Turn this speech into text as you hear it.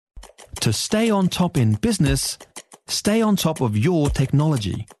To stay on top in business, stay on top of your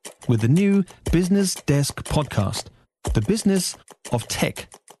technology with the new Business Desk podcast, The Business of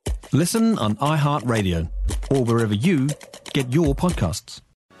Tech. Listen on iHeartRadio or wherever you get your podcasts.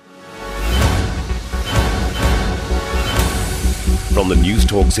 From the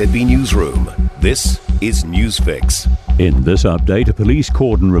Newstalk ZB Newsroom, this is Newsfix. In this update, a police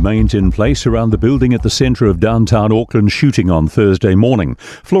cordon remains in place around the building at the centre of downtown Auckland's shooting on Thursday morning.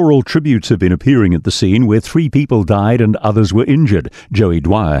 Floral tributes have been appearing at the scene where 3 people died and others were injured. Joey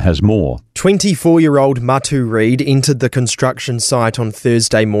Dwyer has more. 24-year-old Matu Reid entered the construction site on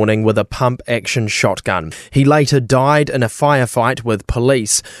Thursday morning with a pump-action shotgun. He later died in a firefight with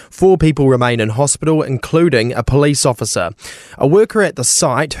police. 4 people remain in hospital, including a police officer. A worker at the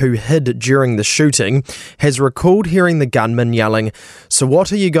site who hid during the shooting has recalled hearing the gunman yelling, "So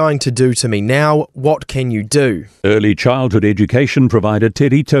what are you going to do to me now? What can you do?" Early childhood education provider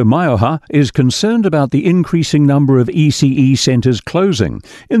Terito Maioha is concerned about the increasing number of ECE centres closing.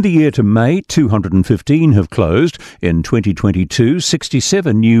 In the year to May, 215 have closed. In 2022,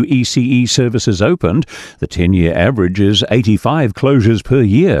 67 new ECE services opened. The 10-year average is 85 closures per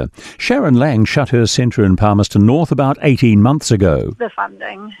year. Sharon Lang shut her centre in Palmerston North about 18 months ago. The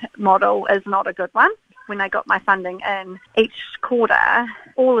funding model is not a good one. When I got my funding in each quarter,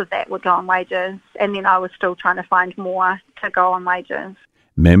 all of that would go on wages, and then I was still trying to find more to go on wages.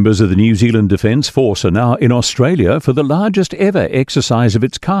 Members of the New Zealand Defence Force are now in Australia for the largest ever exercise of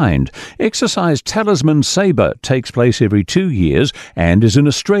its kind. Exercise Talisman Sabre takes place every 2 years and is an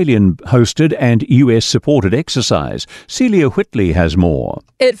Australian-hosted and US-supported exercise. Celia Whitley has more.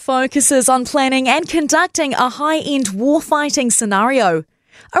 It focuses on planning and conducting a high-end warfighting scenario.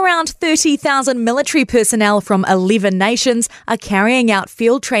 Around 30,000 military personnel from 11 nations are carrying out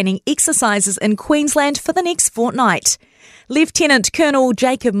field training exercises in Queensland for the next fortnight. Lieutenant Colonel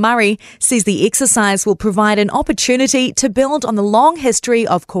Jacob Murray says the exercise will provide an opportunity to build on the long history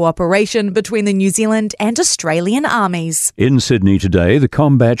of cooperation between the New Zealand and Australian armies. In Sydney today, the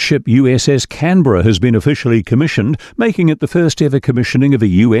combat ship USS Canberra has been officially commissioned, making it the first ever commissioning of a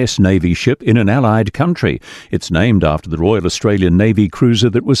US Navy ship in an allied country. It's named after the Royal Australian Navy cruiser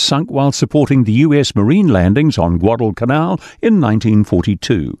that was sunk while supporting the US Marine landings on Guadalcanal in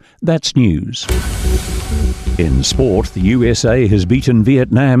 1942. That's news. In sport, the USA has beaten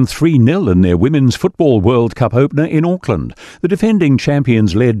Vietnam 3-0 in their Women's Football World Cup opener in Auckland. The defending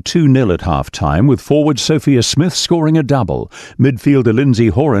champions led 2-0 at half-time, with forward Sophia Smith scoring a double. Midfielder Lindsay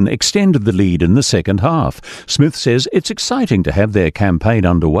Horan extended the lead in the second half. Smith says it's exciting to have their campaign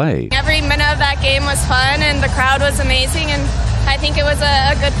underway. Every minute of that game was fun and the crowd was amazing, and I think it was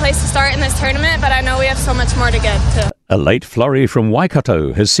a good place to start in this tournament, but I know we have so much more to get to. A late flurry from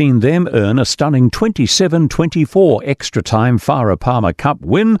Waikato has seen them earn a stunning 27-24 extra-time Farah Palmer Cup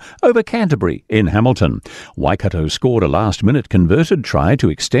win over Canterbury in Hamilton. Waikato scored a last-minute converted try to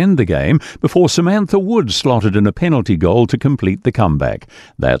extend the game before Samantha Wood slotted in a penalty goal to complete the comeback.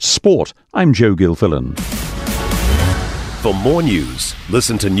 That's sport. I'm Joe Gilfillan. For more news,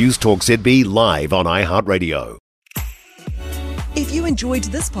 listen to Newstalk ZB live on iHeartRadio. If you enjoyed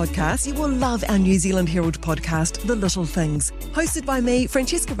this podcast, you will love our New Zealand Herald podcast, The Little Things, hosted by me,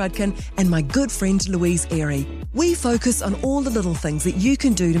 Francesca Rudkin, and my good friend Louise Airy. We focus on all the little things that you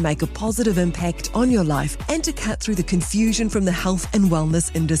can do to make a positive impact on your life and to cut through the confusion from the health and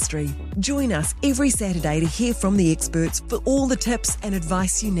wellness industry. Join us every Saturday to hear from the experts for all the tips and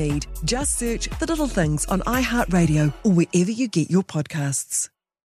advice you need. Just search The Little Things on iHeartRadio or wherever you get your podcasts.